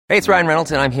Hey, it's Ryan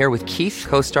Reynolds, and I'm here with Keith,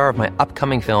 co-star of my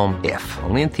upcoming film, If,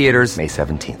 only in theaters May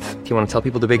 17th. Do you want to tell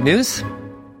people the big news?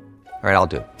 All right, I'll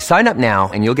do it. Sign up now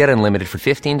and you'll get unlimited for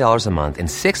 $15 a month and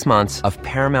 6 months of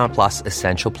Paramount Plus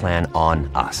Essential Plan on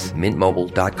us.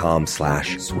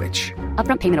 MintMobile.com/switch.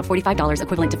 Upfront payment of $45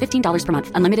 equivalent to $15 per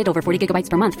month. Unlimited over 40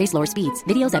 gigabytes per month. Face lower speeds.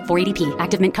 Videos at 480p.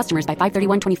 Active Mint customers by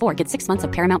 531.24 get 6 months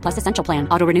of Paramount Plus Essential Plan.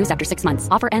 Auto renews after 6 months.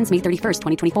 Offer ends May 31st,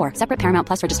 2024. Separate Paramount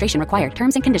Plus registration required.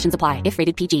 Terms and conditions apply if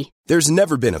rated PG. There's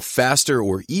never been a faster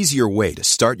or easier way to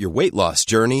start your weight loss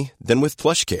journey than with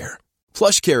PlushCare.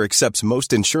 PlushCare accepts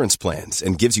most insurance plans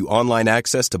and gives you online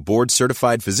access to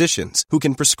board-certified physicians who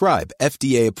can prescribe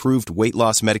FDA-approved weight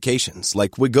loss medications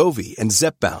like Wegovy and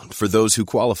Zepbound for those who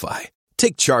qualify.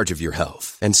 Take charge of your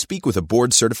health and speak with a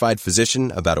board-certified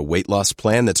physician about a weight loss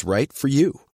plan that's right for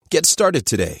you. Get started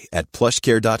today at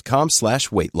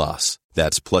plushcare.com/weight loss.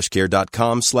 That's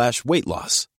plushcare.com/weight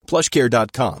loss.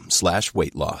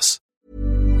 plushcare.com/weight loss.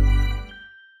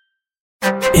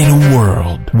 In a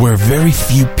world where very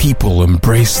few people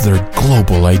embrace their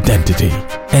global identity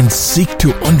and seek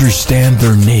to understand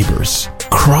their neighbors,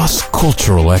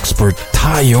 cross-cultural expert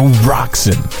Tayo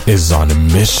Roxon is on a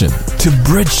mission to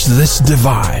bridge this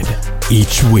divide.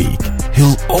 Each week,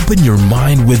 he'll open your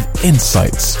mind with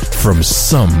insights from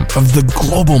some of the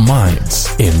global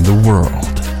minds in the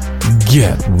world.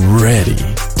 Get ready,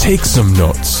 take some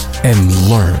notes, and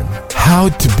learn how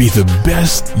to be the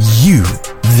best you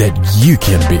that you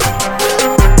can be.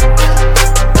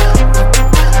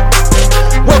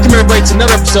 Welcome everybody to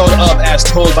another episode of As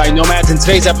Told by Nomads, and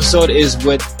today's episode is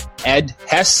with Ed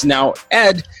Hess. Now,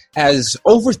 Ed has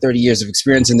over 30 years of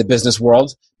experience in the business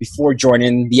world before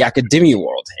joining the academia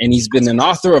world, and he's been an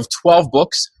author of 12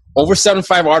 books, over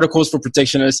 75 articles for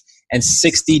protectionists, and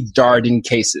 60 Darden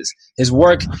cases. His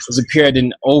work has appeared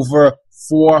in over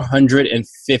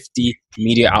 450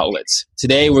 media outlets.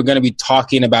 Today, we're going to be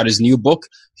talking about his new book,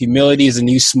 Humility is the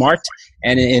New Smart.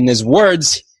 And in his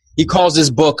words, he calls this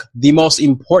book the most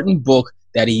important book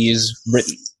that he has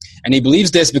written. And he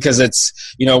believes this because it's,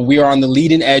 we are on the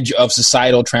leading edge of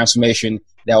societal transformation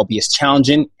that will be as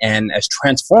challenging and as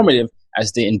transformative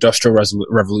as the Industrial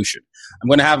Revolution. I'm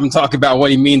going to have him talk about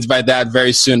what he means by that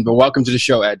very soon. But welcome to the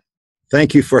show, Ed.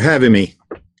 Thank you for having me.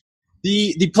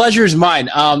 The pleasure is mine.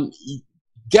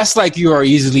 Guests like you are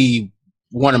easily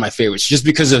one of my favorites just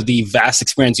because of the vast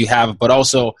experience you have, but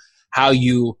also how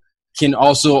you can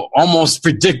also almost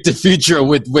predict the future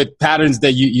with patterns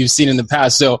that you've seen in the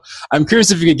past. So I'm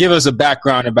curious if you could give us a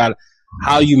background about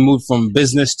how you moved from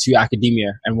business to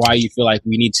academia and why you feel like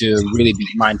we need to really be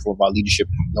mindful of our leadership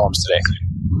norms today.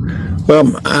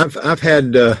 Well, I've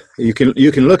had you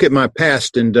can look at my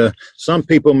past, and some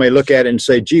people may look at it and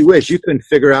say, "Gee whiz, you couldn't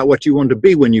figure out what you wanted to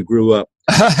be when you grew up."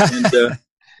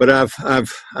 But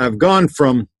I've gone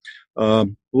from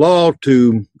law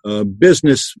to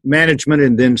business management,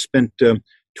 and then spent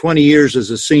 20 years as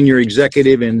a senior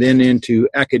executive, and then into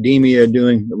academia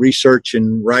doing research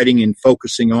and writing and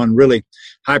focusing on really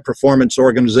high performance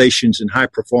organizations and high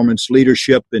performance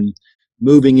leadership, and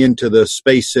moving into the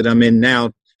space that I'm in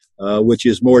now, which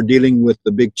is more dealing with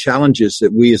the big challenges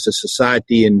that we as a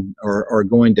society are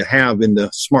going to have in the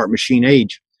smart machine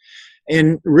age.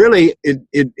 And really, it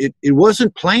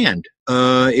wasn't planned.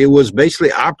 It was basically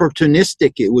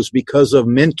opportunistic. It was because of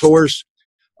mentors.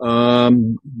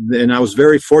 And I was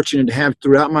very fortunate to have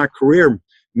throughout my career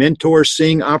mentors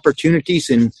seeing opportunities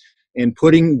and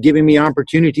giving me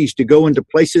opportunities to go into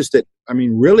places that,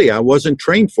 really I wasn't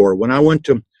trained for. When I went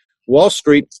to Wall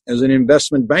Street as an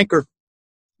investment banker,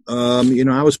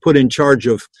 I was put in charge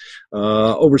of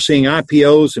overseeing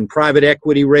IPOs and private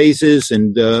equity raises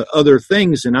and other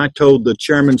things. And I told the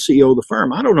chairman, CEO of the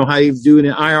firm, I don't know how you do an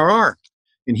IRR.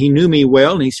 And he knew me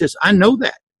well, and he says, I know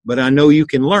that, but I know you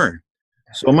can learn.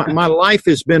 So my life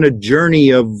has been a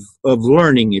journey of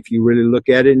learning, if you really look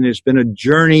at it. And it's been a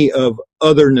journey of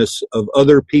otherness, of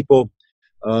other people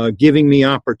giving me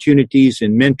opportunities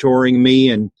and mentoring me.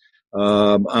 And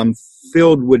I'm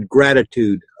filled with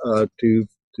gratitude to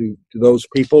those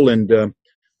people and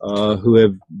who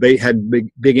have had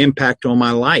big impact on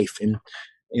my life, and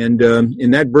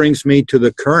that brings me to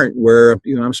the current, where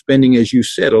I'm spending, as you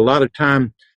said, a lot of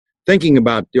time thinking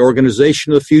about the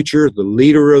organization of the future, the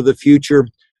leader of the future,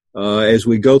 as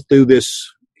we go through this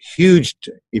huge,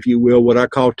 if you will, what I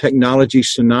call technology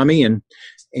tsunami, and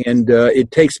it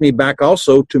takes me back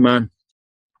also to my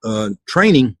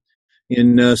training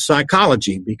in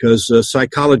psychology, because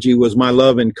psychology was my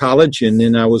love in college, and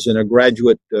then I was in a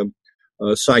graduate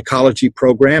psychology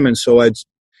program, and so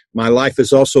my life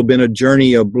has also been a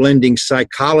journey of blending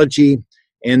psychology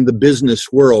and the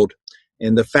business world.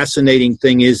 And the fascinating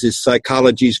thing is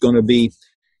psychology is going to be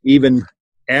even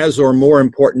as or more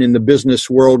important in the business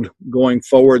world going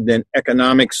forward than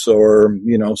economics or,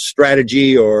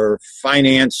 strategy or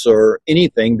finance or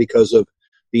anything because of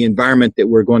the environment that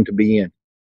we're going to be in.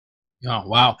 Oh,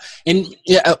 wow. And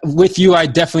with you, I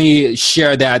definitely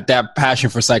share that passion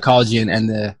for psychology and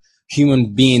the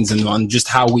human beings and on just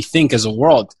how we think as a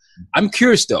world. I'm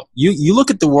curious though, you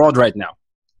look at the world right now.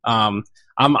 I'm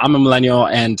a millennial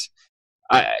and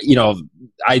I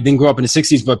didn't grow up in the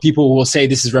 60s, but people will say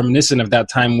this is reminiscent of that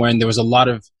time when there was a lot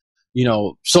of,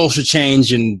 social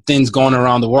change and things going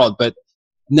around the world. But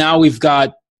now we've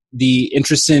got the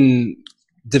interesting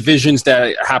divisions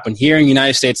that happen here in the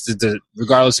United States,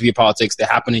 regardless of your politics, that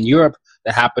happen in Europe,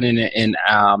 that happen in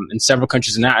several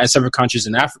countries in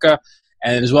Africa,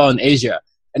 and as well in Asia.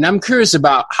 And I'm curious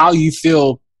about how you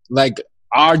feel like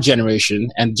our generation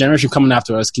and the generation coming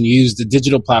after us can use the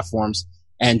digital platforms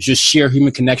and just share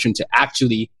human connection to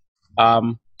actually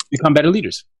become better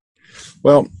leaders.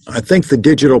 Well, I think the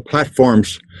digital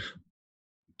platforms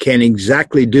can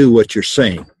exactly do what you're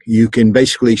saying. You can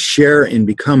basically share and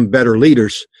become better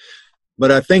leaders.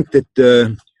 But I think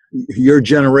that your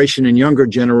generation and younger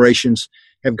generations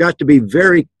have got to be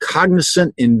very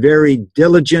cognizant and very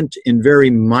diligent and very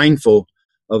mindful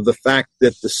of the fact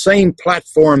that the same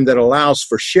platform that allows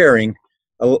for sharing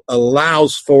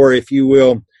allows for, if you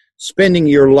will, spending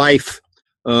your life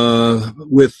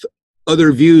with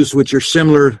other views which are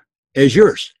similar as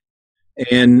yours.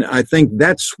 And I think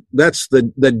that's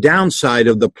the downside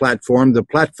of the platform. The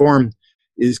platform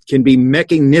can be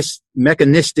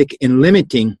mechanistic and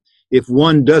limiting if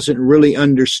one doesn't really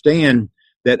understand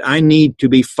that I need to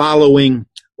be following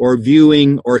or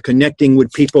viewing or connecting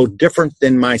with people different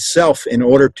than myself in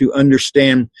order to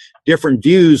understand different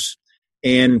views.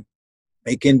 And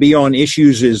it can be on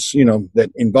issues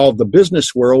that involve the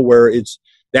business world where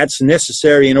that's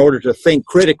necessary in order to think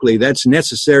critically. That's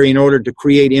necessary in order to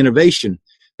create innovation.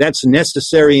 That's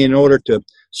necessary in order to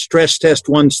stress test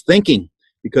one's thinking.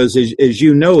 Because as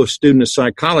you know, a student of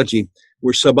psychology,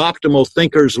 we're suboptimal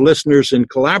thinkers, listeners, and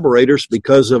collaborators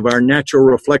because of our natural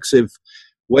reflexive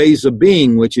ways of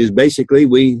being, which is basically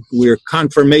we're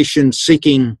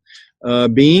confirmation-seeking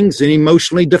beings and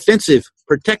emotionally defensive,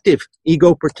 protective,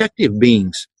 ego-protective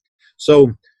beings.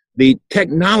 So the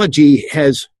technology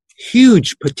has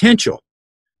huge potential,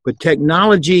 but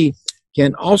technology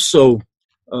can also,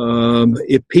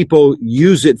 if people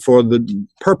use it for the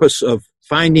purpose of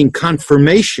finding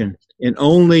confirmation and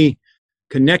only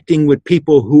connecting with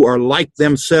people who are like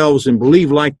themselves and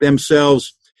believe like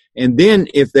themselves, and then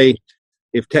if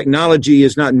technology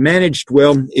is not managed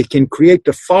well, it can create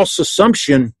the false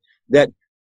assumption that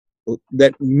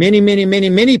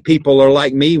many people are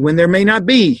like me when there may not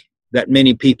be that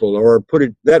many people, or put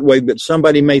it that way, but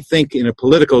somebody may think in a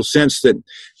political sense that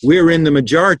we're in the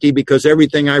majority because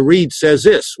everything I read says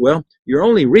this. Well, you're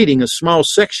only reading a small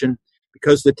section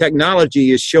because the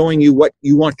technology is showing you what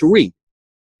you want to read.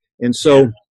 And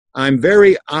so I'm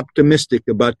very optimistic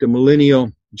about the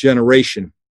millennial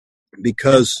generation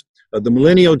because the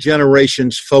millennial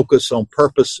generation's focus on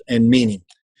purpose and meaning.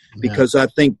 Because I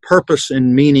think purpose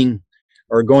and meaning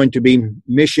are going to be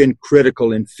mission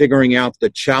critical in figuring out the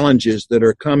challenges that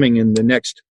are coming in the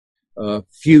next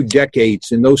few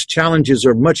decades. And those challenges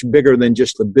are much bigger than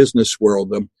just the business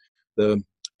world. The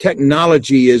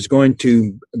technology is going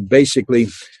to basically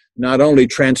not only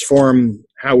transform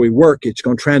how we work, it's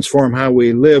going to transform how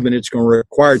we live, and it's going to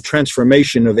require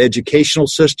transformation of educational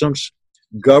systems,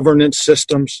 governance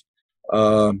systems.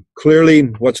 Clearly,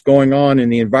 what's going on in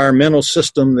the environmental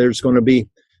system, there's going to be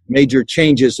major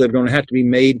changes that are going to have to be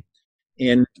made,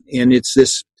 and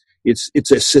the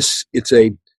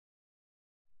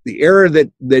era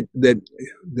that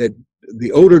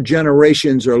the older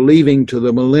generations are leaving to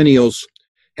the millennials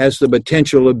has the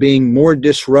potential of being more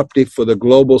disruptive for the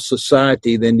global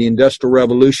society than the Industrial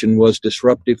Revolution was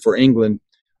disruptive for England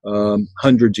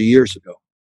hundreds of years ago.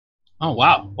 Oh,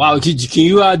 wow. Can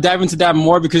you dive into that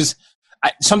more? Because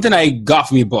something I got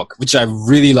from your book, which I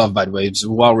really love, by the way, it's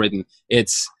well written.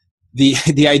 It's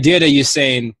the idea that you're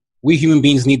saying we human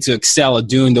beings need to excel at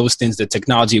doing those things that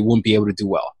technology wouldn't be able to do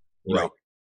well. Right.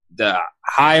 The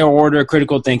higher order,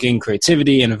 critical thinking,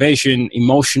 creativity, innovation,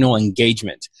 emotional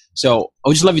engagement. So I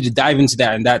would just love you to dive into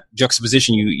that and that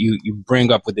juxtaposition you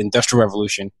bring up with the Industrial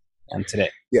Revolution and today.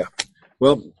 Yeah.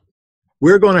 Well,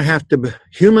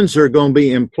 humans are going to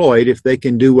be employed if they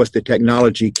can do what the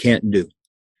technology can't do.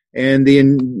 And the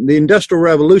Industrial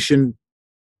Revolution,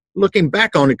 looking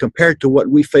back on it compared to what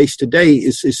we face today,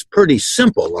 is pretty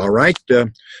simple, all right?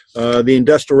 The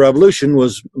Industrial Revolution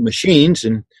was machines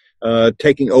and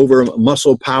taking over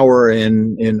muscle power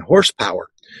and horsepower.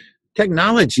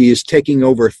 technology is taking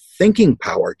over thinking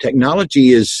power. Technology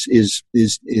is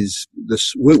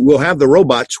this. We'll have the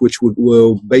robots, which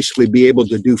will basically be able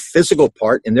to do physical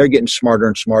part, and they're getting smarter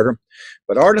and smarter.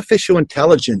 But artificial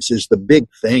intelligence is the big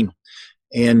thing,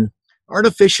 and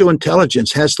artificial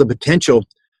intelligence has the potential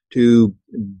to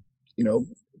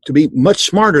be much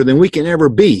smarter than we can ever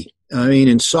be. I mean,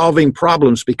 in solving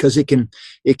problems, because it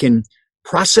can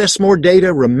process more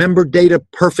data, remember data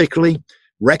perfectly,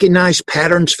 recognize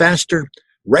patterns faster,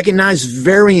 recognize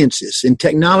variances. And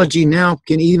technology now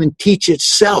can even teach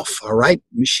itself, all right?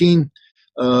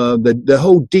 The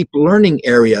whole deep learning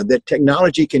area, that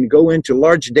technology can go into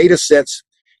large data sets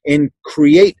and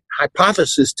create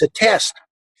hypotheses to test.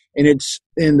 And it's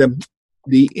in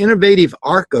the innovative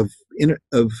arc of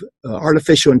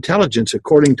artificial intelligence,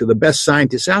 according to the best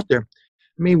scientists out there.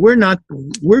 I mean, we're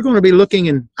going to be looking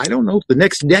in, I don't know, the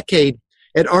next decade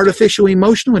at artificial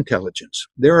emotional intelligence.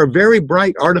 There are very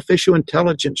bright artificial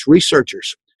intelligence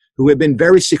researchers who have been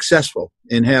very successful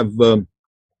and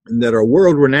that are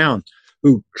world renowned,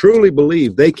 who truly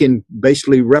believe they can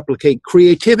basically replicate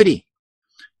creativity.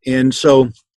 And so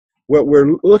what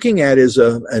we're looking at is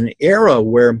an era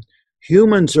where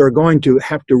humans are going to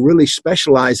have to really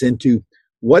specialize into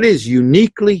what is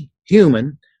uniquely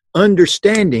human,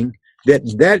 understanding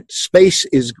that space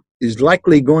is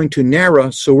likely going to narrow,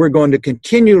 so we're going to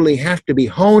continually have to be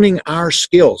honing our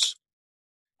skills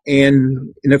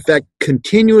and, in effect,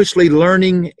 continuously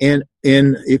learning and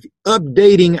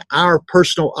updating our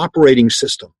personal operating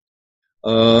system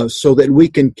so that we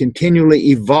can continually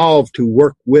evolve to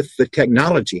work with the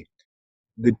technology.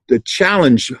 The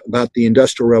challenge about the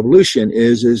Industrial Revolution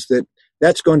is that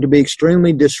that's going to be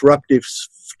extremely disruptive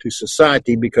to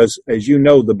society because, as you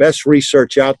know, the best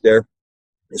research out there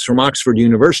is from Oxford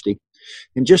University.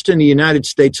 And just in the United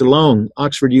States alone,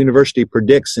 Oxford University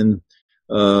predicts in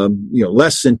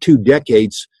less than 2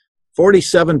 decades,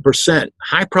 47%,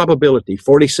 high probability,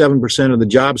 47% of the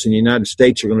jobs in the United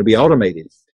States are going to be automated.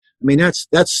 I mean,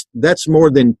 that's more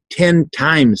than 10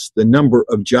 times the number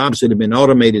of jobs that have been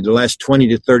automated the last 20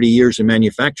 to 30 years in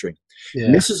manufacturing. Yeah.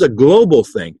 And this is a global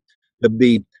thing.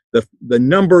 The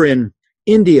number in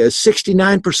India is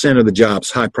 69% of the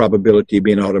jobs, high probability of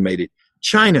being automated.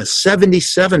 China,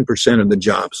 77% of the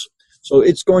jobs. So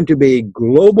it's going to be a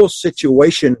global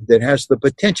situation that has the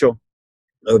potential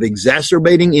of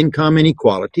exacerbating income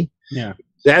inequality,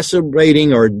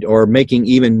 exacerbating or making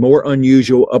even more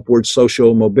unusual upward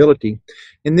social mobility.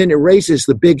 And then it raises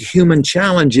the big human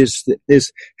challenges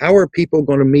is how are people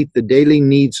going to meet the daily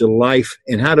needs of life,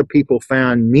 and how do people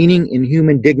find meaning in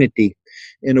human dignity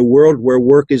in a world where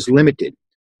work is limited?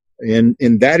 And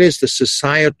that is the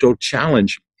societal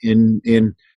challenge in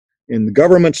the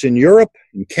governments in Europe,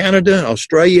 in Canada,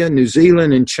 Australia, New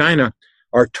Zealand, and China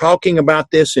are talking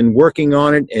about this and working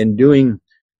on it and doing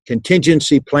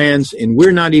contingency plans. And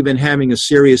we're not even having a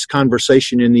serious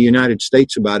conversation in the United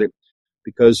States about it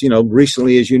because,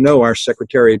 recently, as you know, our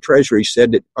Secretary of Treasury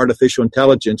said that artificial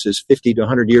intelligence is 50 to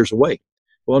 100 years away.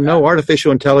 Well, no,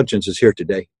 artificial intelligence is here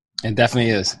today. It definitely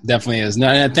is.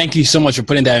 No, thank you so much for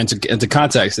putting that into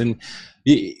context. And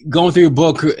going through your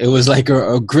book, it was like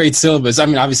a great syllabus. I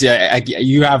mean, obviously,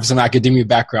 you have some academia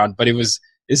background, but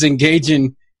it's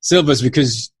engaging syllabus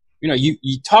because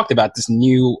you talked about this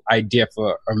new idea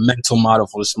for a mental model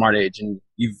for the smart age, and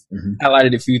you've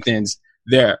highlighted a few things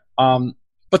there.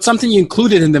 But something you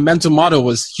included in the mental model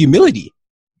was humility.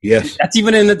 Yes, that's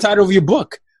even in the title of your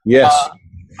book. Yes.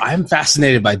 I'm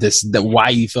fascinated by this, why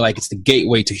you feel like it's the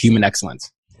gateway to human excellence.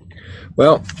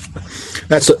 Well,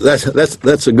 that's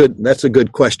a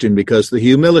good question because the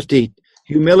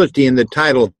humility in the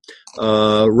title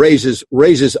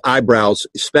raises eyebrows,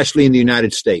 especially in the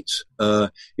United States.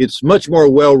 It's much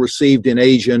more well received in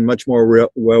Asia and much more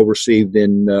well received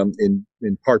in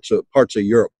parts of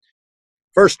Europe.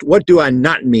 First, what do I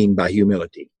not mean by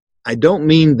humility? I don't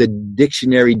mean the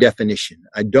dictionary definition.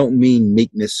 I don't mean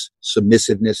meekness,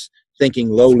 submissiveness, thinking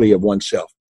lowly of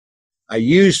oneself. We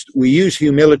use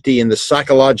humility in the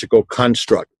psychological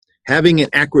construct, having an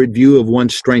accurate view of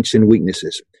one's strengths and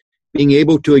weaknesses, being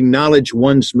able to acknowledge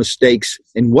one's mistakes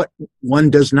and what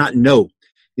one does not know.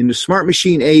 In the smart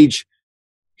machine age,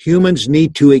 humans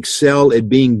need to excel at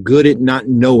being good at not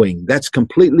knowing. That's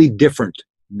completely different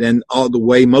than all the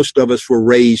way most of us were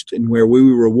raised and where we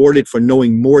were rewarded for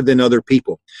knowing more than other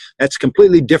people. That's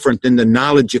completely different than the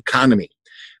knowledge economy.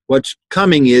 What's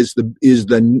coming is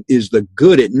the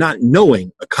good at not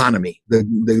knowing economy,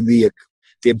 the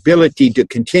ability to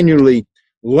continually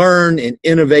learn and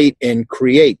innovate and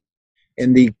create.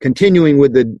 And the continuing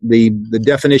with the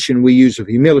definition we use of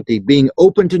humility, being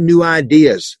open to new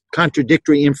ideas,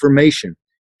 contradictory information,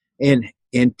 and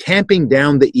and tamping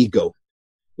down the ego.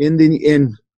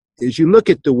 As you look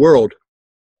at the world,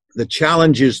 the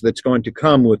challenges that's going to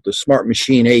come with the smart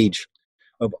machine age,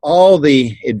 of all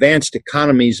the advanced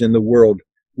economies in the world,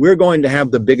 we're going to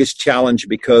have the biggest challenge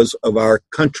because of our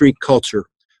country culture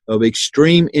of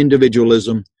extreme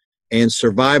individualism and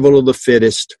survival of the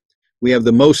fittest. We have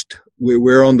the most,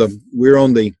 we're on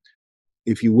the,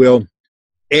 if you will,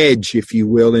 edge, if you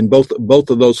will, in both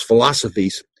of those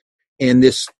philosophies. And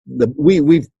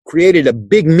we've created a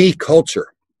big me culture.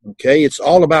 Okay. It's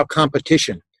all about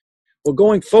competition. Well,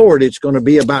 going forward, it's going to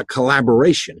be about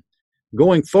collaboration.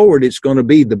 Going forward, it's going to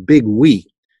be the big we,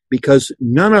 because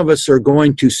none of us are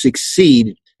going to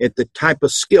succeed at the type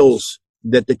of skills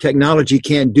that the technology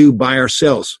can't do by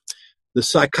ourselves. The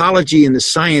psychology and the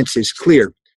science is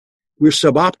clear. We're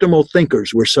suboptimal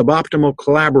thinkers. We're suboptimal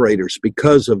collaborators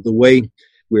because of the way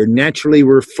we're naturally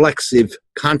reflexive,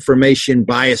 confirmation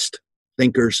biased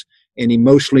thinkers and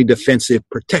emotionally defensive,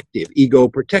 protective, ego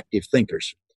protective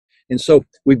thinkers. And so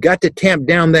we've got to tamp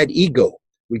down that ego.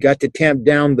 We got to tamp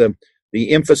down the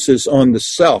emphasis on the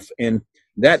self. And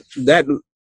that's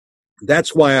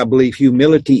why I believe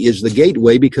humility is the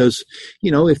gateway, because,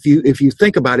 if you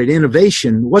think about it,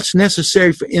 innovation, what's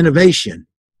necessary for innovation?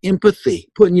 Empathy,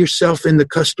 putting yourself in the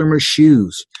customer's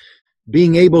shoes,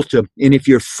 being able to, and if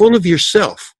you're full of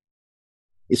yourself,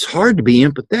 it's hard to be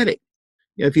empathetic.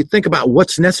 If you think about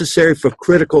what's necessary for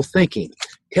critical thinking,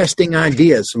 testing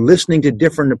ideas, listening to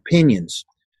different opinions,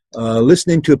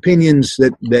 listening to opinions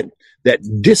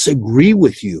that disagree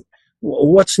with you,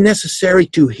 what's necessary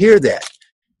to hear that?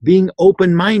 Being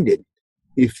open-minded.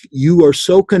 If you are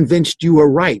so convinced you are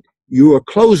right, you are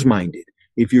closed-minded.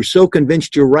 If you're so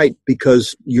convinced you're right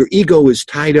because your ego is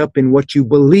tied up in what you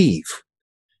believe.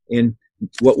 And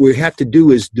what we have to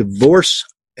do is divorce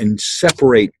and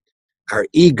separate our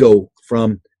ego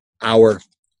from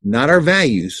not our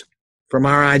values, from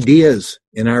our ideas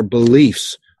and our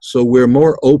beliefs. So we're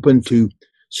more open to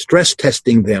stress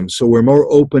testing them. So we're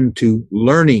more open to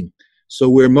learning. So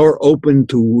we're more open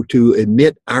to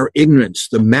admit our ignorance,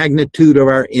 the magnitude of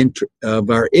our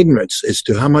ignorance as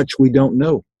to how much we don't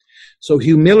know. So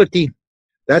humility,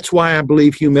 that's why I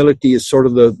believe humility is sort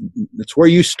of it's where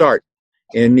you start.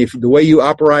 And if the way you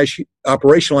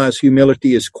operationalize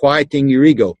humility is quieting your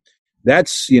ego,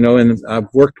 that's, and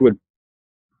I've worked with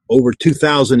over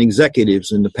 2,000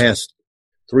 executives in the past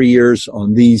 3 years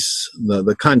on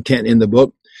the content in the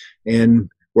book. And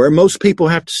where most people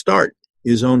have to start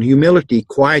is on humility,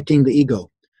 quieting the ego.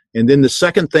 And then the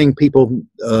second thing people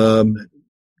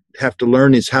have to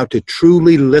learn is how to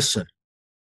truly listen.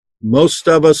 Most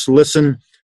of us listen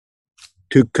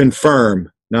to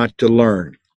confirm, not to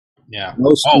learn. Yeah.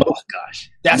 My gosh.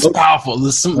 That's powerful.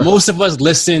 Most of us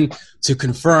listen to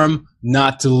confirm,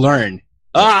 not to learn.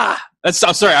 I'm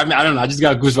sorry. I don't know. I just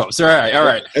got goosebumps. All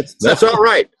right. That's all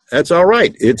right. That's all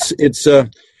right. It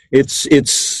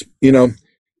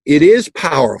is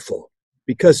powerful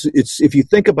because if you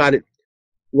think about it,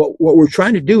 what we're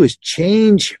trying to do is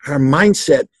change our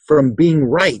mindset from being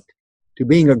right to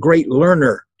being a great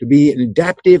learner, to be an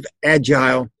adaptive,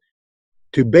 agile,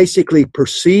 to basically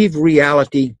perceive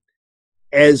reality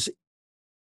as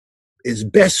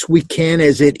best we can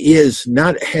as it is,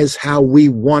 not as how we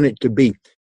want it to be,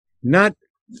 not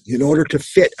in order to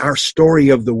fit our story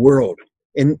of the world,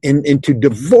 and to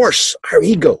divorce our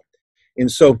ego. And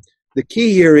so the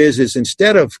key here is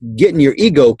instead of getting your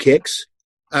ego kicks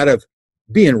out of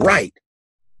being right,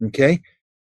 okay,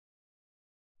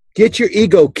 get your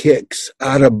ego kicks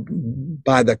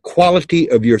by the quality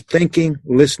of your thinking,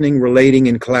 listening, relating,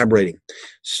 and collaborating.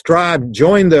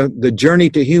 Join the journey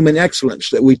to human excellence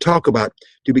that we talk about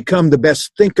to become the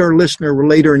best thinker, listener,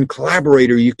 relator, and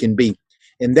collaborator you can be.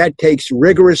 And that takes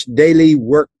rigorous daily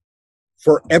work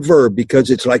forever, because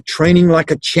it's like training like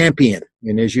a champion.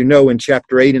 And as you know, in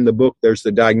chapter 8 in the book, there's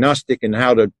the diagnostic and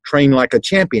how to train like a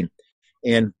champion.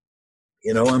 And,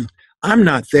 I'm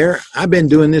not there. I've been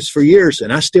doing this for years,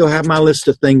 and I still have my list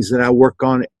of things that I work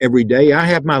on every day. I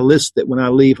have my list that when I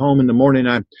leave home in the morning,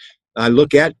 I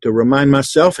look at to remind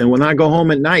myself. And when I go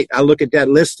home at night, I look at that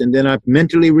list, and then I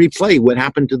mentally replay what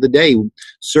happened to the day,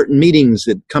 certain meetings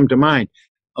that come to mind.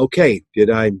 Okay, did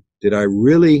I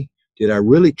really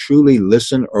truly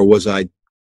listen, or was I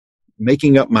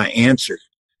making up my answer,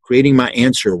 creating my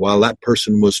answer while that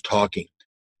person was talking?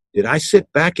 Did I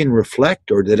sit back and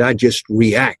reflect, or did I just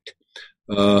react?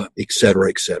 Et cetera,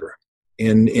 et cetera.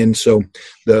 And so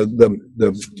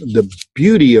the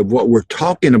beauty of what we're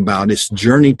talking about, this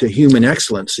journey to human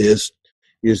excellence, is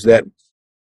that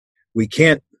we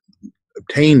can't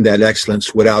obtain that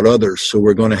excellence without others. So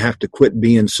we're going to have to quit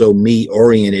being so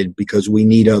me-oriented, because we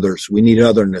need others. We need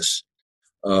otherness.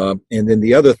 And then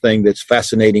the other thing that's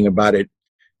fascinating about it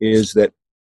is that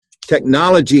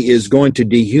technology is going to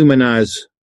dehumanize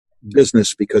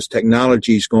business because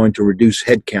technology is going to reduce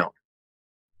headcount.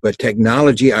 But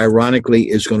technology, ironically,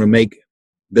 is going to make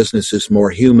businesses more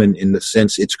human in the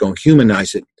sense it's going to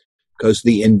humanize it, because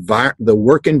the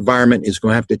work environment is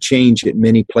going to have to change at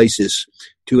many places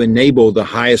to enable the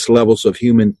highest levels of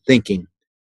human thinking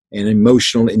and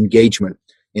emotional engagement.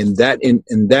 And that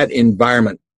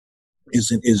environment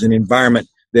is an environment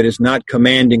that is not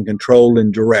command and control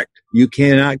and direct. You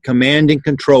cannot command and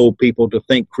control people to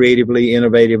think creatively,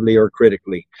 innovatively, or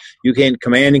critically. You can't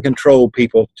command and control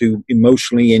people to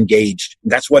emotionally engaged.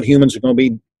 That's what humans are going to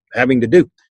be having to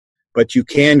do. But you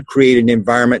can create an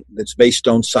environment that's based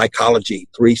on psychology,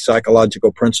 3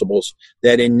 psychological principles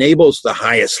that enables the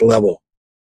highest level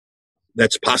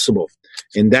that's possible.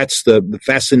 And that's the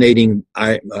fascinating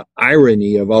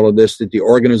irony of all of this, that the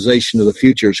organization of the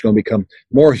future is going to become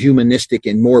more humanistic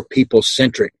and more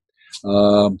people-centric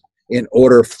in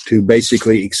order to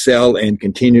basically excel and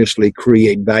continuously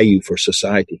create value for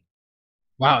society.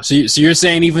 Wow. So you're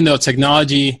saying even though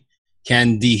technology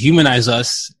can dehumanize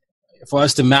us, for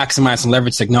us to maximize and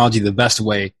leverage technology the best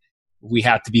way, we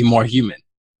have to be more human.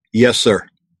 Yes, sir.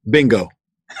 Bingo.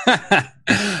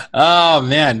 Oh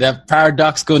man, that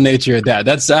paradoxical nature of that.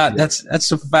 That's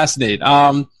so fascinating.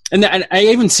 And I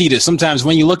even see this sometimes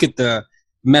when you look at the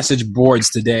message boards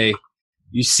today.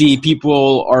 You see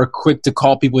people are quick to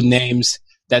call people names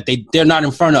that they're not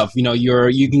in front of. You know,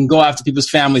 you can go after people's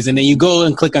families, and then you go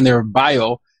and click on their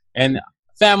bio, and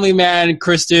family man,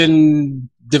 Christian,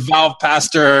 devout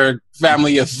pastor,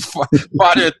 family of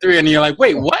father of 3, and you're like,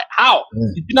 wait, what? How?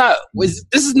 This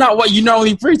is not what you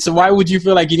normally preach. So why would you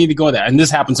feel like you need to go there? And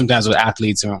this happens sometimes with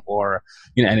athletes or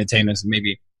entertainers.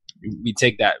 Maybe we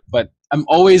take that, but I'm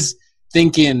always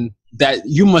thinking that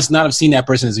you must not have seen that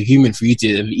person as a human for you to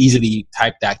easily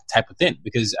type that type of thing,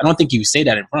 because I don't think you say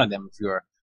that in front of them if you're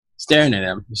staring at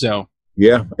them. So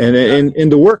yeah,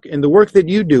 and the work that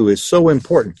you do is so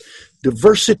important.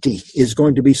 Diversity is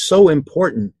going to be so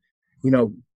important. You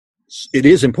know, it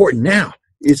is important now.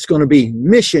 It's going to be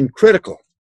mission critical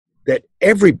that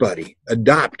everybody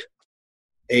adopt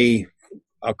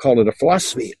I'll call it a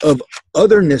philosophy of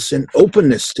otherness and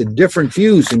openness to different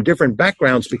views and different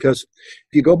backgrounds, because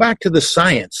if you go back to the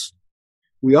science,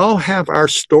 we all have our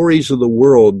stories of the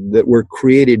world that were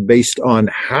created based on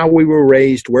how we were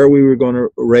raised, where we were going to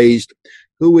raised,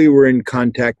 who we were in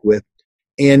contact with.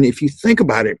 And if you think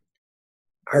about it,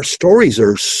 our stories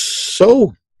are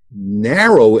so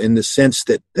narrow in the sense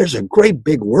that there's a great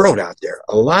big world out there,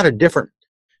 a lot of different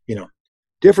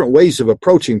ways of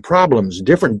approaching problems,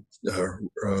 different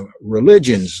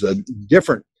religions,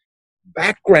 different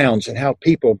backgrounds, and how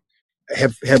people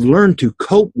have learned to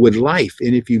cope with life.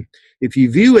 And if you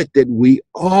view it that we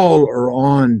all are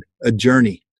on a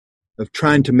journey of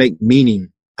trying to make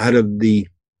meaning out of the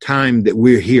time that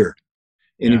we're here,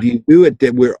 and if you view it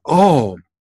that we're all,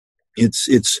 it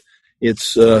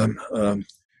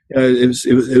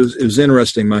was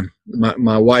interesting.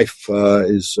 My wife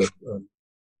is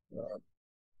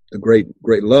a great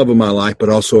love of my life, but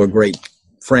also a great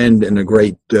friend and a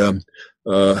great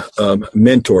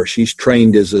mentor. She's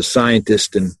trained as a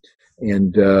scientist and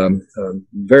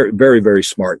very, very, very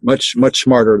smart, much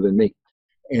smarter than me.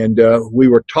 And we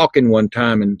were talking one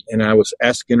time, and I was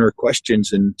asking her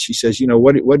questions, and she says,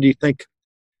 what do you think?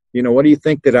 What do you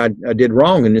think that I did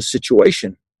wrong in this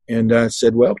situation? And I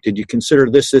said, well, did you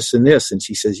consider this, and this? And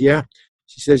she says, yeah.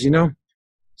 She says,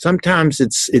 sometimes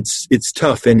it's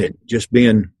tough, isn't it? Just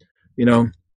being,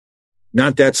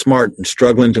 not that smart and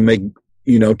struggling to make,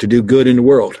 to do good in the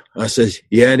world. I says,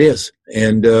 yeah, it is.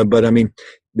 And, but I mean,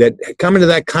 that coming to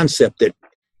that concept that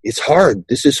it's hard.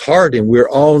 This is hard, and we're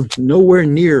all nowhere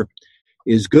near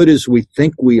as good as we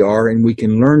think we are, and we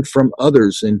can learn from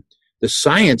others. And the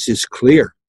science is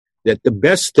clear that the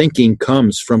best thinking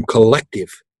comes from collective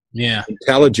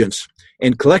intelligence.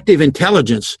 And collective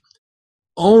intelligence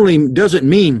only doesn't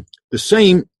mean the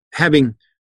same having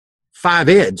 5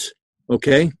 Eds,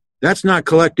 okay? That's not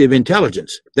collective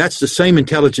intelligence. That's the same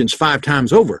intelligence 5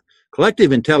 times over.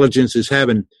 Collective intelligence is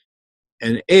having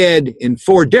an Ed in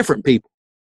 4 different people.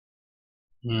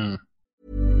 Hey,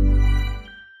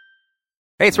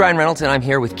 it's Ryan Reynolds, and I'm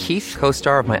here with Keith,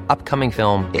 co-star of my upcoming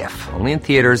film, If, only in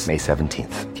theaters May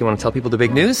 17th. Do you want to tell people the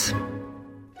big news?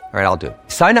 All right, I'll do it.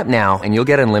 Sign up now and you'll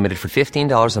get unlimited for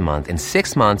 $15 a month and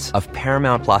 6 months of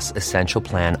Paramount Plus Essential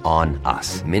Plan on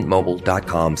us.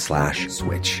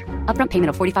 MintMobile.com/switch. Upfront payment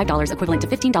of $45 equivalent to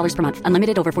 $15 per month.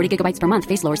 Unlimited over 40 gigabytes per month.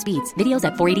 Face lower speeds. Videos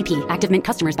at 480p. Active Mint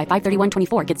customers by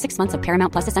 531.24 get 6 months of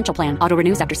Paramount Plus Essential Plan. Auto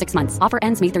renews after 6 months. Offer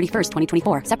ends May 31st,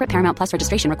 2024. Separate Paramount Plus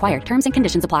registration required. Terms and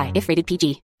conditions apply if rated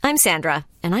PG. I'm Sandra,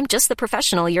 and I'm just the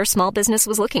professional your small business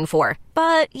was looking for.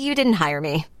 But you didn't hire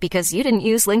me because you didn't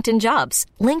use LinkedIn Jobs.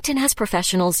 LinkedIn has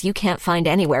professionals you can't find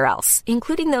anywhere else,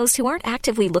 including those who aren't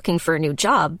actively looking for a new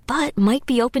job, but might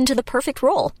be open to the perfect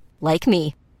role, like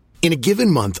me. In a given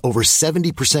month, over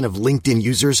 70% of LinkedIn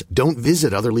users don't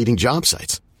visit other leading job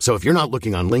sites. So if you're not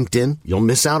looking on LinkedIn, you'll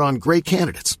miss out on great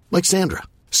candidates like Sandra.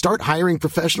 Start hiring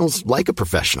professionals like a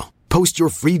professional. Post your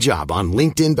free job on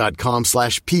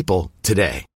linkedin.com/people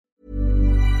today.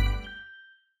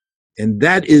 And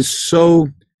that is so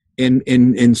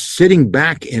in sitting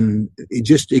back and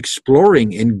just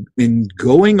exploring and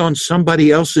going on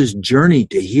somebody else's journey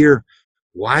to hear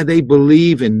why they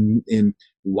believe and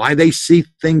why they see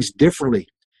things differently.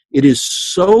 It is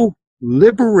so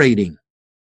liberating.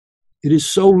 It is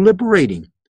so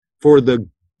liberating for the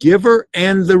giver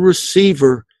and the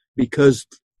receiver, because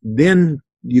then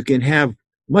you can have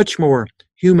much more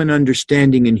human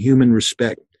understanding and human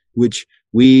respect, which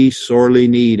we sorely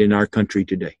need in our country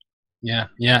today. Yeah.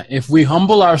 If we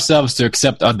humble ourselves to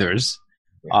accept others,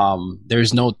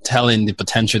 there's no telling the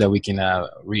potential that we can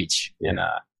reach. And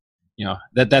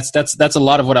that's a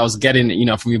lot of what I was getting,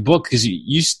 from your book, because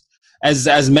you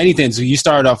as many things, you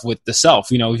started off with the self.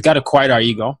 We've got to quiet our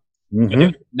ego,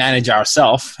 manage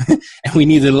ourself, and we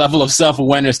need the level of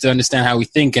self-awareness to understand how we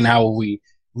think and how we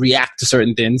react to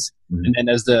certain things. And then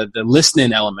there's the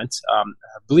listening element. I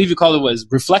believe you call it was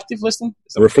reflective listening.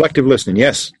 Reflective listening,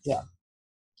 yes. Yeah.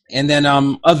 And then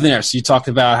other than that, so you talked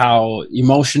about how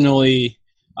emotionally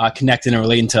connecting and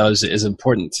relating to others is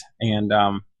important. And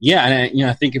I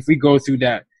think if we go through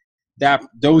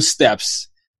those steps,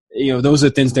 those are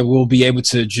things that we'll be able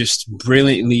to just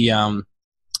brilliantly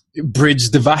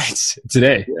bridge divides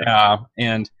today. Yeah.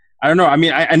 And I don't know. I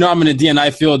mean, I know I'm in a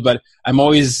D&I field, but I'm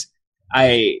always,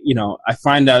 I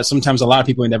find that sometimes a lot of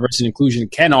people in diversity and inclusion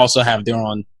can also have their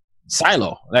own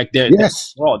silo, like their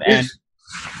world. Yes. And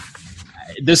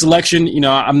this election,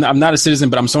 I'm not a citizen,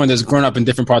 but I'm someone that's grown up in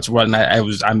different parts of the world,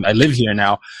 and I live here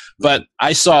now. But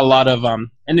I saw a lot of and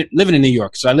living in New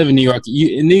York. So I live in New York.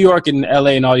 In New York and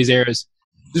LA and all these areas,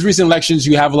 these recent elections,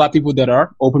 you have a lot of people that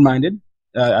are open-minded.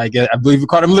 I believe we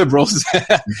call them liberals.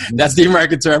 That's the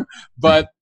American term. But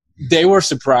they were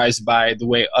surprised by the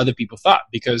way other people thought,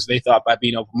 because they thought by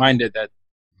being open-minded that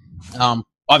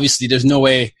obviously there's no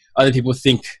way other people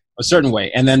think a certain way.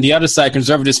 And then the other side,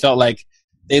 conservatives, felt like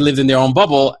they lived in their own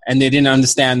bubble and they didn't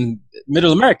understand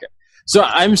middle America. So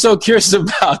I'm so curious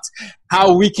about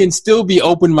how we can still be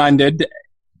open-minded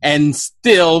and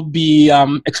still be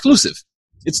exclusive.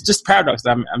 It's just paradox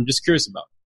that I'm just curious about.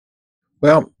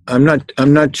 Well, I'm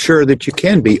not sure that you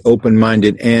can be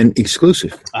open-minded and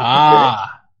exclusive. I'm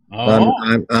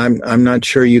not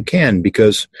sure you can,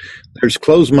 because there's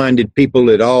closed-minded people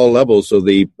at all levels of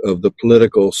the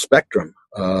political spectrum,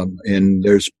 and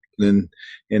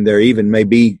there even may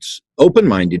be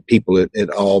open-minded people at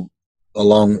all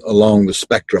along the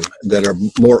spectrum that are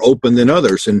more open than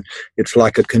others, and it's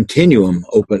like a continuum,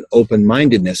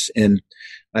 open-mindedness. And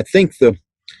I think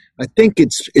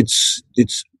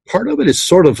it's part of it is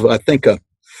sort of, I think, a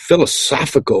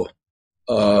philosophical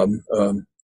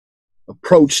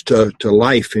approach to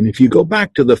life. And if you go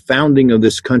back to the founding of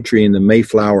this country in the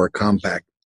Mayflower Compact,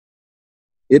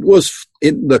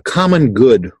 the common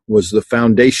good was the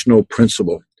foundational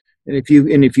principle. And if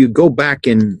you go back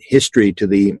in history to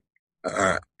the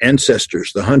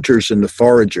ancestors, the hunters and the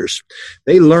foragers,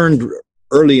 they learned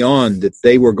early on that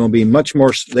they were going to be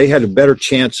they had a better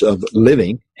chance of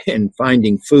living and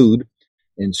finding food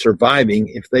and surviving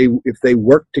if they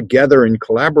worked together and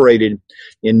collaborated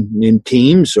in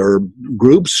teams or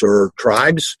groups or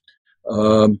tribes.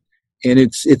 And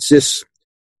it's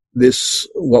this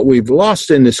what we've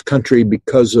lost in this country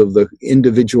because of the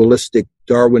individualistic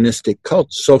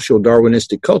social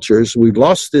Darwinistic cultures. We've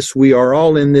lost this. We are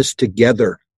all in this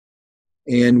together,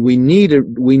 and we need a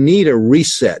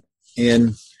reset.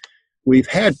 And we've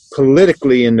had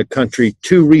politically in the country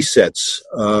 2 resets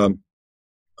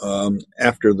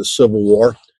after the Civil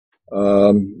War.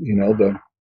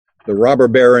 The robber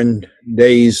baron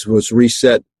days was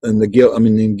reset, and the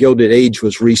Gilded Age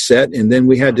was reset, and then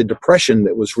we had the Depression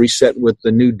that was reset with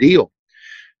the New Deal.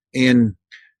 And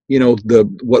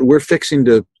what we're fixing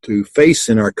to face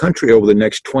in our country over the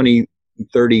next 20,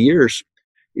 30 years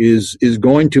is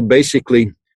going to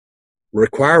basically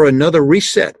require another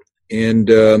reset. And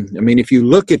if you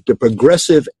look at the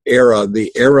progressive era,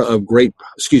 if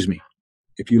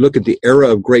you look at the era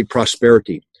of great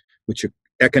prosperity, which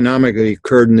economically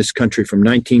occurred in this country from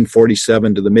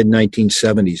 1947 to the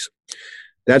mid-1970s,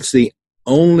 that's the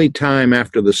only time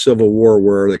after the Civil War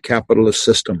where the capitalist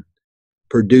system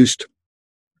produced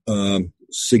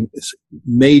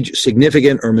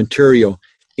significant or material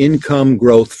income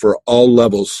growth for all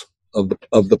levels of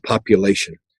the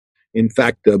population. In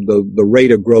fact, the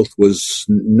rate of growth was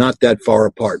not that far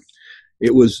apart.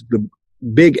 It was the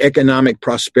big economic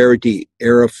prosperity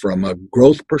era from a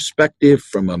growth perspective,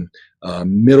 from a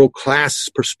middle class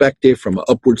perspective, from an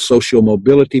upward social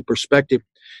mobility perspective.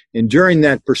 And during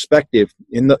that perspective,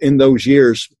 in those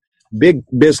years, big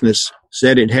business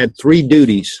said it had three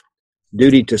duties: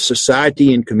 duty to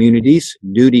society and communities,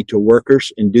 duty to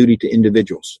workers, and duty to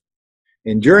individuals.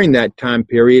 And during that time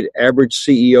period, average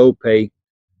CEO pay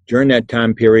during that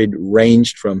time period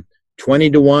ranged from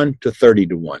 20-1 to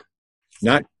 30-1,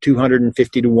 not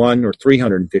 250-1 or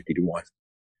 350-1.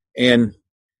 And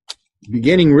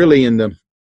beginning really it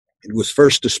was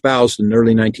first espoused in the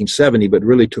early 1970s, but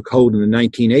really took hold in the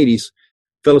 1980s.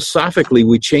 Philosophically,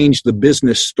 we changed the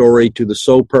business story to the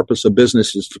sole purpose of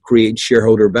business is to create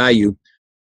shareholder value,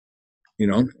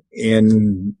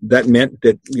 and that meant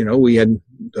that, we had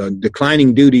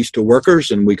declining duties to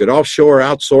workers, and we could offshore,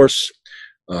 outsource,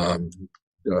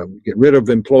 get rid of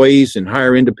employees and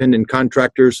hire independent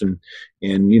contractors. And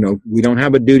we don't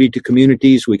have a duty to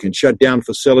communities. We can shut down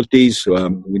facilities.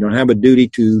 We don't have a duty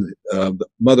to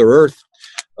Mother Earth.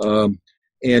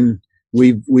 And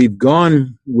we've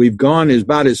gone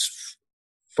about as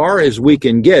far as we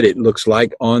can get, it looks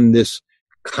like, on this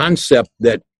concept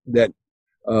that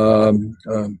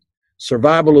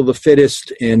survival of the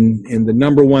fittest and the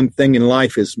number one thing in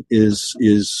life is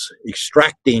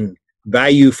extracting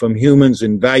value from humans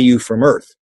and value from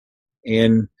Earth.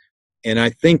 And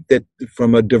I think that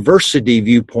from a diversity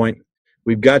viewpoint,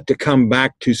 we've got to come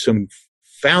back to some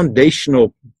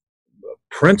foundational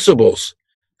principles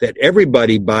that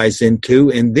everybody buys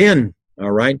into. And then,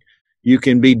 all right, you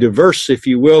can be diverse, if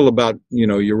you will, about,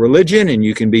 your religion, and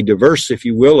you can be diverse, if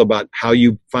you will, about how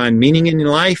you find meaning in your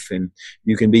life. And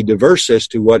you can be diverse as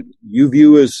to what you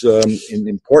view as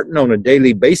important on a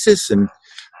daily basis, and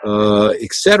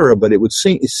etc. But it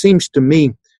seems to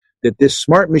me that this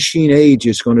smart machine age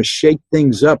is going to shake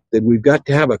things up, that we've got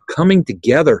to have a coming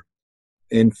together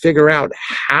and figure out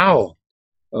how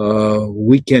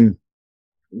we can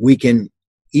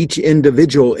each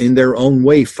individual in their own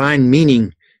way find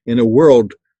meaning in a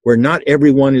world where not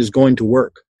everyone is going to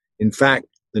work. In fact,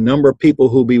 the number of people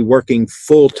who will be working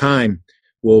full time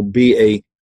will be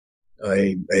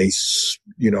I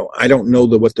don't know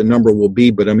what the number will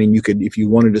be, but I mean, you could, if you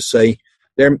wanted to say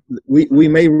we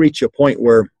may reach a point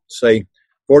where, say,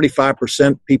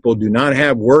 45% people do not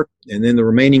have work, and then the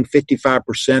remaining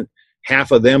 55%,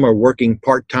 half of them are working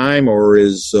part-time or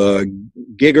is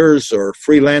giggers or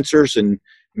freelancers, and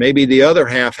maybe the other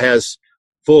half has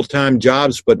full-time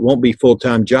jobs but won't be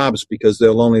full-time jobs because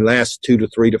they'll only last 2 to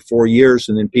 3 to 4 years,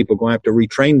 and then people are going to have to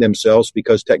retrain themselves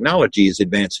because technology is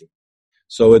advancing.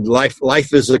 So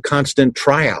life is a constant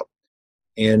tryout.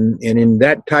 And in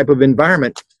that type of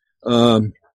environment,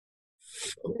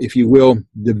 if you will,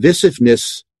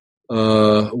 divisiveness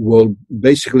will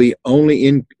basically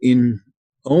only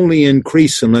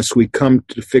increase unless we come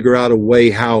to figure out a way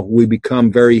how we become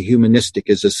very humanistic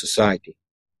as a society.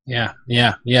 Yeah.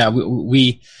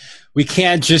 We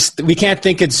can't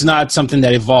think it's not something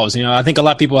that evolves. I think a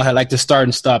lot of people like to start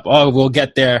and stop. Oh, we'll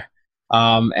get there.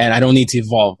 And I don't need to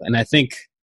evolve. And I think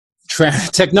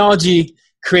technology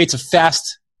creates a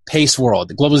fast-paced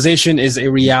world. Globalization is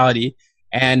a reality,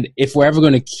 and if we're ever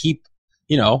going to keep,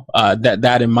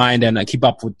 that in mind and keep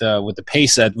up with the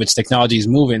pace at which technology is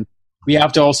moving, we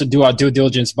have to also do our due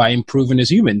diligence by improving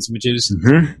as humans, which is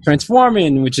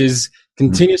transforming, which is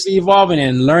continuously evolving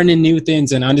and learning new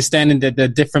things and understanding that there are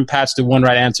different paths to one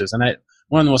right answers. And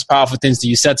one of the most powerful things that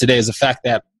you said today is the fact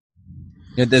that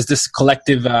there's this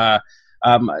collectiveness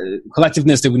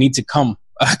that we need to come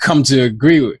to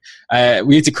agree with.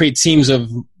 We need to create teams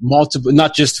of multiple,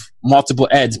 not just multiple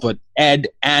Eds, but Ed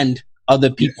and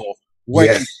other people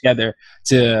working together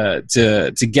to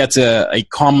get to a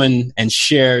common and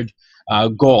shared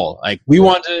goal. Like, we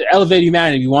want to elevate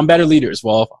humanity. We want better leaders.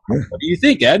 Well, what do you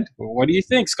think, Ed? What do you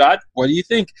think, Scott? What do you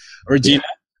think, Regina?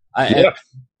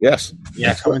 Yes.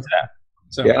 Yeah, coming to that.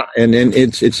 So. Yeah, and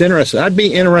it's interesting. I'd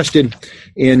be interested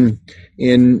in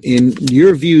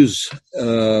your views.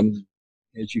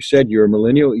 As you said, you're a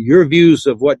millennial. Your views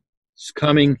of what's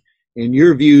coming and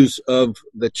your views of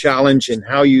the challenge and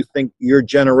how you think your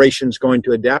generation's going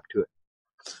to adapt to it.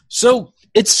 So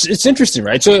it's interesting,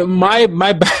 right? So my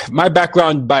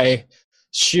background, by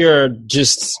sheer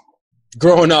just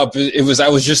growing up,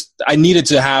 I needed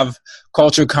to have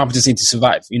cultural competency to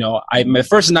survive. My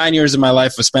first 9 years of my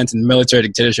life was spent in military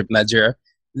dictatorship in Nigeria.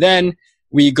 Then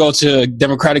we go to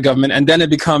democratic government, and then it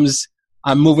becomes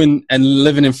I'm moving and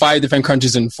living in 5 different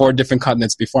countries and 4 different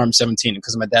continents before I'm 17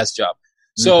 because of my dad's job.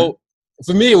 So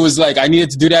for me, it was like I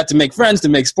needed to do that to make friends, to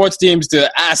make sports teams,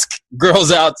 to ask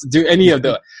girls out, to do any of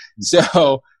the.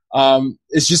 So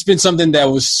it's just been something that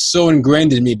was so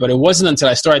ingrained in me. But it wasn't until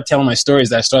I started telling my stories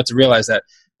that I started to realize that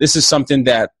this is something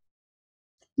that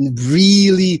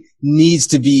really needs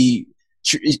to be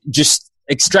just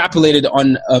extrapolated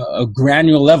on a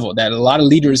granular level, that a lot of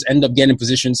leaders end up getting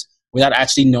positions without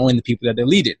actually knowing the people that they're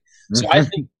leading. So I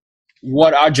think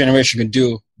what our generation can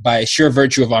do, by sheer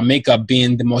virtue of our makeup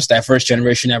being the most diverse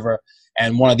generation ever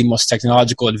and one of the most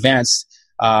technological advanced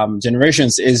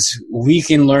generations, is we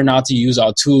can learn how to use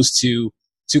our tools to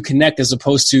connect as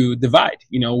opposed to divide.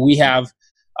 We have,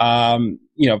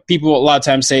 people a lot of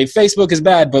times say Facebook is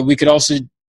bad, but we could also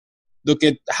look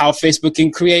at how Facebook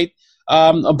can create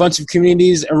a bunch of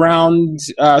communities around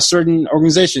certain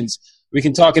organizations. We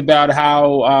can talk about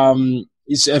how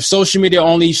if social media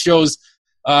only shows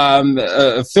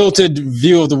a filtered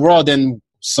view of the world, then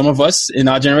some of us in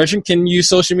our generation can use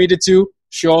social media to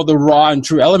show the raw and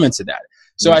true elements of that.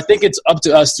 So I think it's up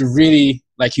to us to really,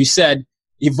 like you said,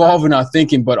 evolve in our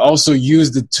thinking, but also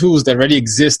use the tools that already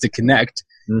exist to connect,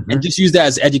 and just use that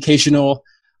as educational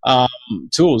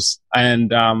tools.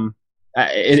 And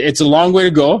it's a long way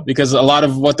to go, because a lot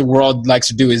of what the world likes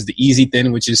to do is the easy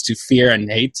thing, which is to fear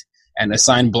and hate and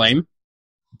assign blame.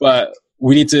 But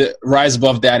we need to rise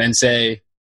above that and say,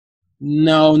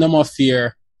 no more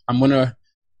fear. I'm going to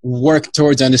work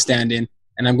towards understanding,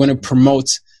 and I'm going to promote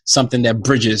something that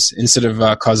bridges instead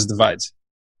of causes divides.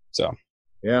 So.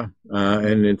 Yeah.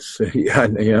 And it's,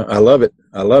 I love it.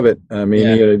 I mean,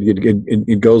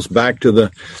 it goes back to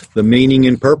the meaning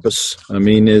and purpose. I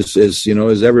mean, as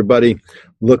everybody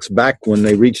looks back when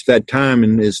they reach that time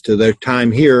and as to their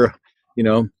time here,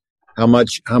 how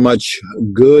much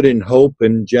good and hope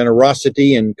and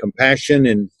generosity and compassion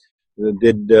and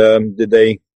did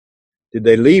they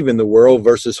leave in the world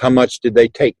versus how much did they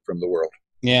take from the world?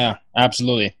 Yeah,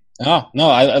 absolutely. Oh no,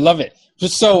 I love it.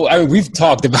 So we've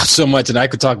talked about so much, and I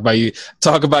could talk about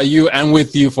you and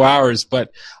with you for hours.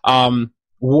 But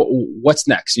what's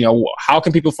next? How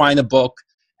can people find the book,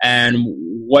 and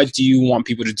what do you want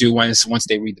people to do once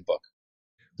they read the book?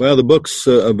 Well, the book's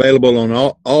available on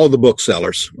all the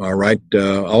booksellers. All right,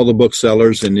 all the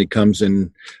booksellers, and it comes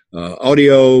in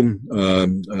audio,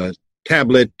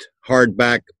 tablet,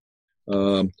 hardback,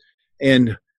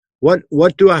 and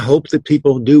what do I hope that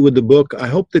people do with the book? I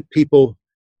hope that people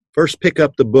first pick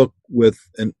up the book with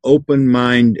an open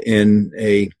mind and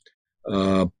a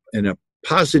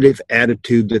positive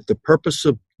attitude, that the purpose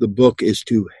of the book is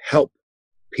to help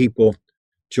people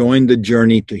join the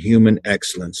journey to human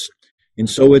excellence. And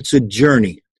so it's a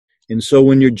journey. And so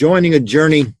when you're joining a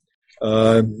journey,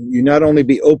 you not only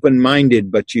be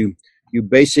open-minded, but you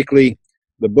basically,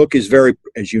 the book is very,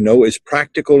 as you know, is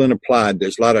practical and applied.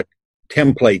 There's a lot of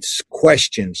templates,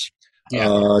 questions,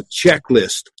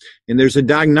 checklist. And there's a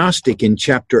diagnostic in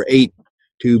chapter 8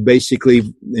 to basically,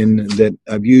 that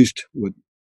I've used with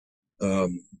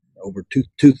over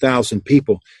 2,000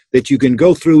 people, that you can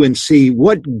go through and see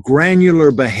what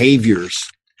granular behaviors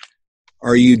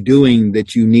are you doing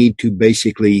that you need to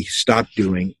basically stop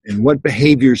doing, and what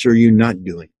behaviors are you not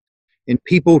doing. And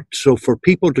so for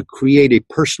people to create a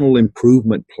personal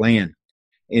improvement plan,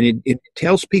 and it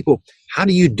tells people, how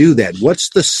do you do that? What's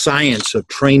the science of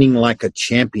training like a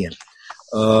champion?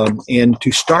 And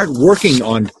to start working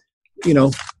on,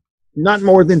 not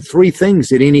more than 3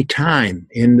 things at any time.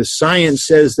 And the science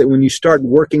says that when you start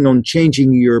working on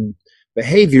changing your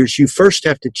behaviors, you first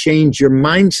have to change your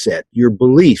mindset, your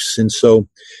beliefs. And so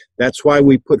that's why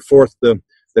we put forth the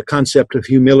concept of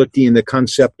humility and the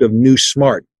concept of new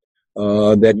smart.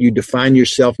 That you define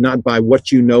yourself not by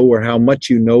what you know or how much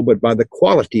you know, but by the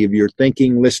quality of your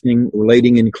thinking, listening,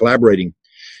 relating, and collaborating.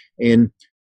 And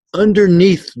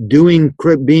underneath being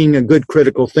a good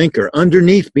critical thinker,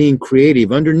 underneath being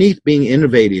creative, underneath being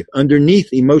innovative, underneath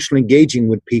emotionally engaging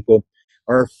with people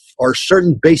are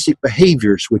certain basic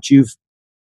behaviors which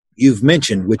you've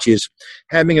mentioned, which is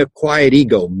having a quiet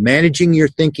ego, managing your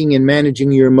thinking and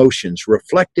managing your emotions,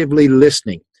 reflectively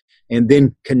listening, and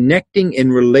then connecting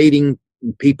and relating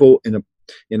people in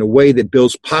a way that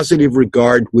builds positive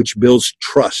regard, which builds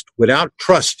trust. Without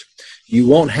trust, you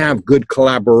won't have good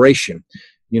collaboration.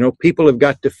 People have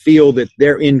got to feel that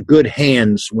they're in good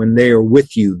hands when they are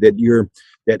with you,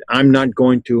 that I'm not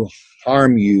going to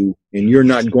harm you and you're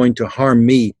not going to harm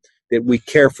me, that we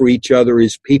care for each other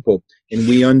as people and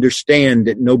we understand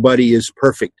that nobody is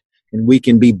perfect and we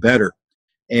can be better.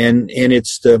 And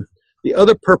it's the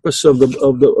other purpose of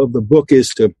the book is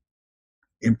to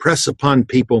impress upon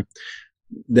people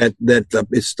that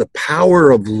it's the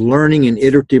power of learning and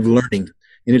iterative learning.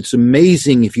 And it's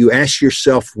amazing if you ask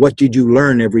yourself, what did you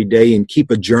learn every day, and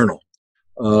keep a journal.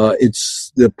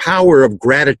 It's the power of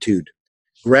gratitude.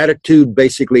 Gratitude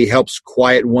basically helps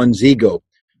quiet one's ego,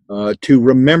 to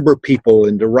remember people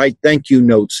and to write thank you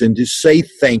notes and to say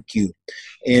thank you,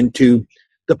 and to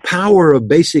the power of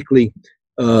basically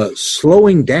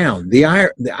slowing down. The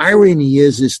irony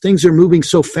is things are moving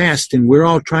so fast and we're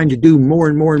all trying to do more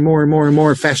and more and more and more and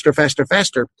more, faster.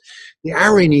 The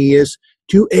irony is,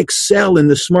 to excel in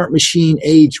the smart machine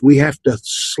age, we have to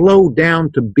slow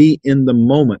down to be in the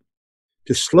moment,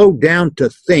 to slow down to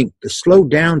think, to slow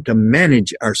down to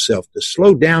manage ourselves, to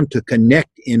slow down to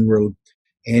connect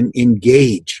and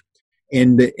engage.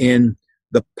 And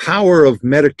the power of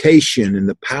meditation and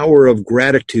the power of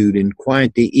gratitude and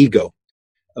quiet the ego,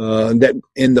 and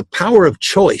the power of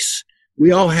choice.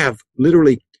 We all have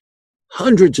literally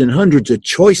hundreds and hundreds of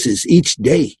choices each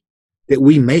day that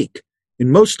we make.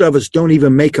 And most of us don't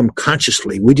even make them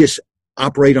consciously. We just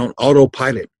operate on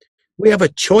autopilot. We have a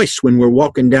choice when we're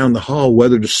walking down the hall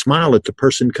whether to smile at the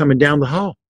person coming down the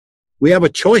hall. We have a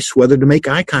choice whether to make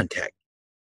eye contact.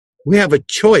 We have a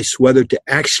choice whether to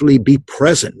actually be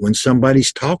present when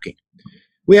somebody's talking.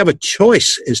 We have a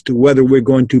choice as to whether we're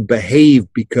going to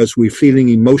behave because we're feeling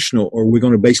emotional or we're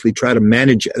going to basically try to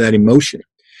manage that emotion.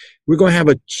 We have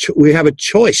a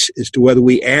choice as to whether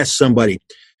we ask somebody,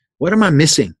 what am I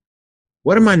missing?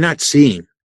 What am I not seeing?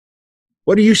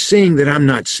 What are you seeing that I'm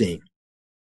not seeing?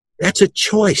 That's a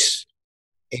choice.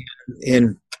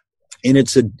 And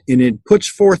it puts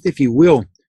forth, if you will,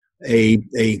 I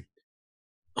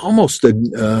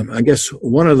guess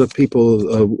one of the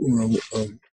people, a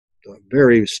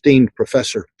very esteemed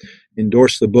professor,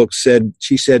 endorsed the book.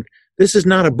 She said, this is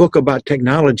not a book about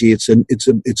technology. It's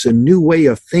a new way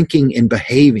of thinking and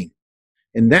behaving.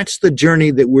 And that's the journey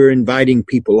that we're inviting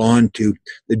people on to,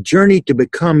 the journey to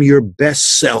become your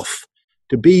best self,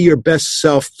 to be your best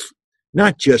self,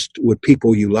 not just with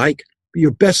people you like, but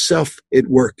your best self at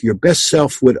work, your best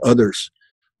self with others,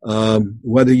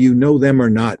 whether you know them or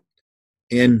not.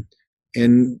 And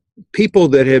people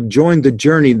that have joined the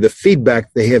journey, the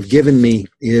feedback they have given me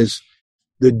is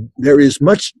there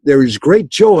is great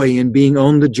joy in being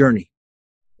on the journey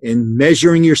and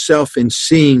measuring yourself and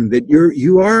seeing that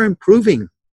you are improving.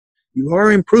 You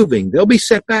are improving. There'll be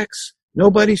setbacks.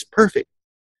 Nobody's perfect.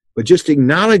 But just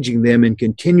acknowledging them and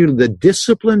continuing the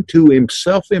discipline to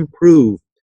self-improve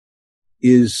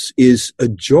is a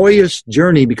joyous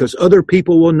journey because other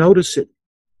people will notice it.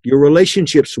 Your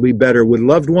relationships will be better with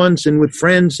loved ones and with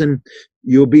friends, and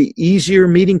you'll be easier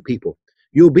meeting people.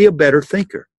 You'll be a better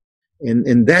thinker.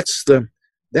 And that's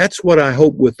what I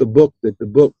hope with the book, that the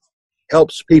book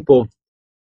helps people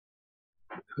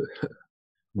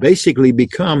basically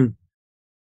become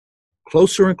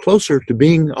closer and closer to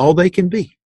being all they can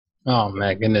be. Oh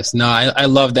my goodness. No, I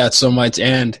love that so much.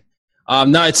 And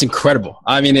no, it's incredible.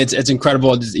 I mean, it's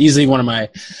incredible. It's easily one of my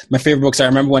favorite books. I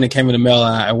remember when it came in the mail,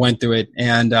 I went through it,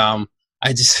 and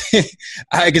I just,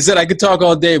 like I said, I could talk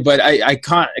all day, but I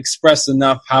can't express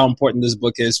enough how important this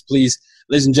book is. Please,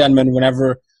 ladies and gentlemen,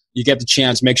 whenever you get the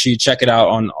chance, make sure you check it out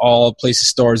on all places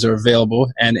stores are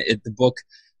available. And the book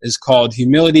is called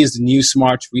Humility is the New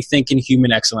Smart, Rethinking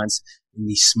Human Excellence in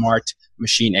the Smart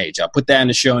Machine Age. I'll put that in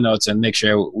the show notes and make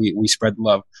sure we spread the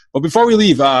love. But before we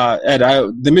leave, Ed,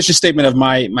 the mission statement of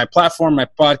my platform, my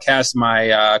podcast,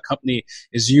 my company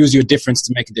is use your difference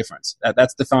to make a difference.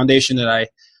 That's the foundation that I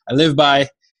live by.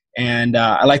 And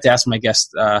I like to ask my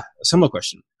guests a similar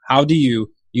question. How do you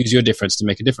use your difference to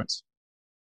make a difference?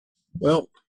 Well,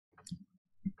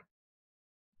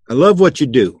 I love what you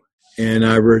do, and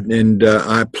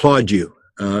I applaud you.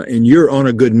 And you're on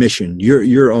a good mission.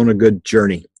 You're on a good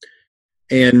journey.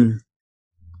 And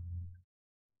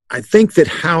I think that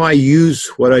how I use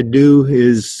what I do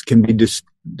can be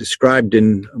described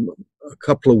in a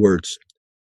couple of words.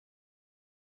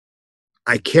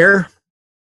 I care,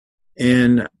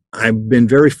 and I've been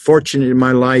very fortunate in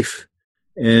my life,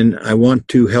 and I want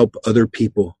to help other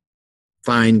people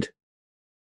find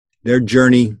their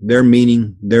journey, their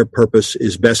meaning, their purpose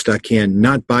as best I can,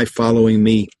 not by following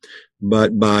me,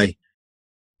 but by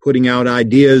putting out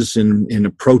ideas and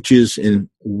approaches and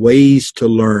ways to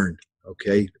learn,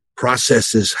 okay?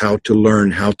 Processes, how to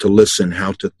learn, how to listen,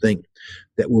 how to think,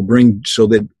 that will bring so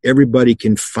that everybody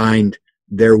can find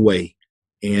their way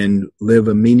and live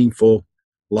a meaningful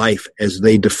life as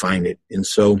they define it. And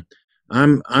so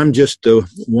I'm just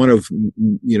one of,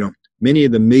 many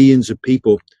of the millions of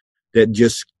people that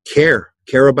just care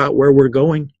about where we're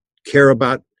going, care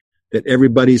about that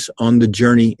everybody's on the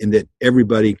journey, and that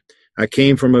I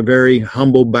came from a very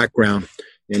humble background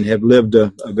and have lived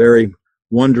a very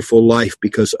wonderful life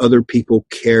because other people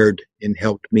cared and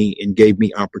helped me and gave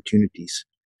me opportunities.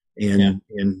 And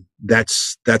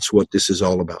that's what this is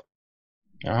all about.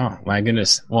 Oh, my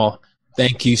goodness. Well,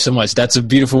 thank you so much. That's a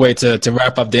beautiful way to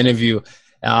wrap up the interview.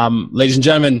 Ladies and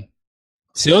gentlemen,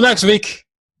 till next week,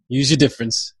 use your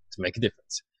difference to make a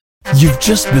difference. You've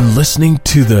just been listening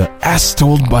to the As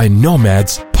Told by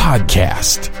Nomads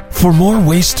podcast. For more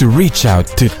ways to reach out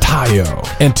to Tayo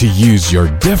and to use your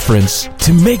difference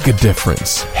to make a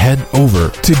difference, head over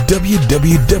to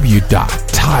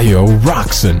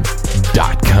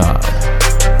www.tayorockson.com.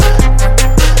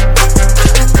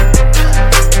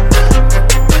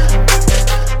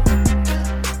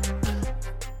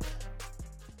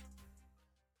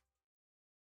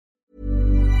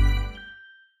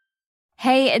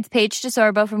 Hey, it's Paige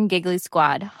DeSorbo from Giggly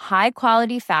Squad. High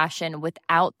quality fashion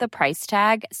without the price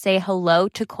tag. Say hello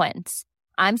to Quince.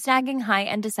 I'm snagging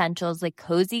high-end essentials like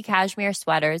cozy cashmere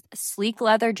sweaters, sleek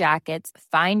leather jackets,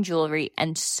 fine jewelry,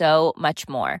 and so much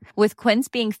more. With Quince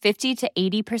being 50 to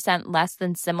 80% less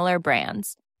than similar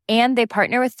brands. And they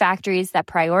partner with factories that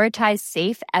prioritize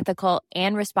safe, ethical,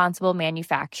 and responsible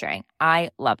manufacturing. I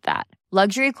love that.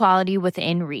 Luxury quality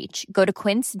within reach. Go to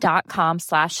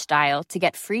quince.com/style to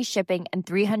get free shipping and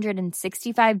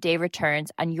 365-day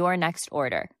returns on your next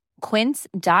order.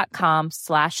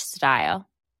 Quince.com/style.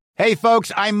 Hey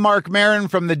folks, I'm Mark Maron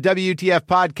from the WTF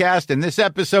podcast, and this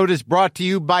episode is brought to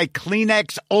you by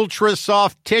Kleenex Ultra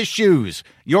Soft Tissues,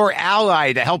 your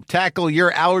ally to help tackle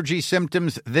your allergy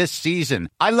symptoms this season.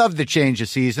 I love the change of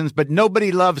seasons, but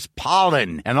nobody loves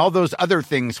pollen and all those other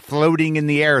things floating in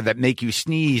the air that make you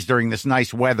sneeze during this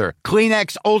nice weather.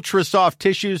 Kleenex Ultra Soft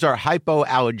Tissues are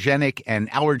hypoallergenic and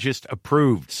allergist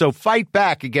approved, so fight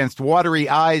back against watery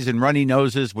eyes and runny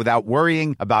noses without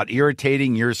worrying about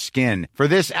irritating your skin. For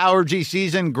this allergy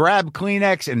season, grab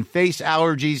Kleenex and face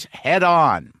allergies head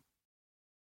on.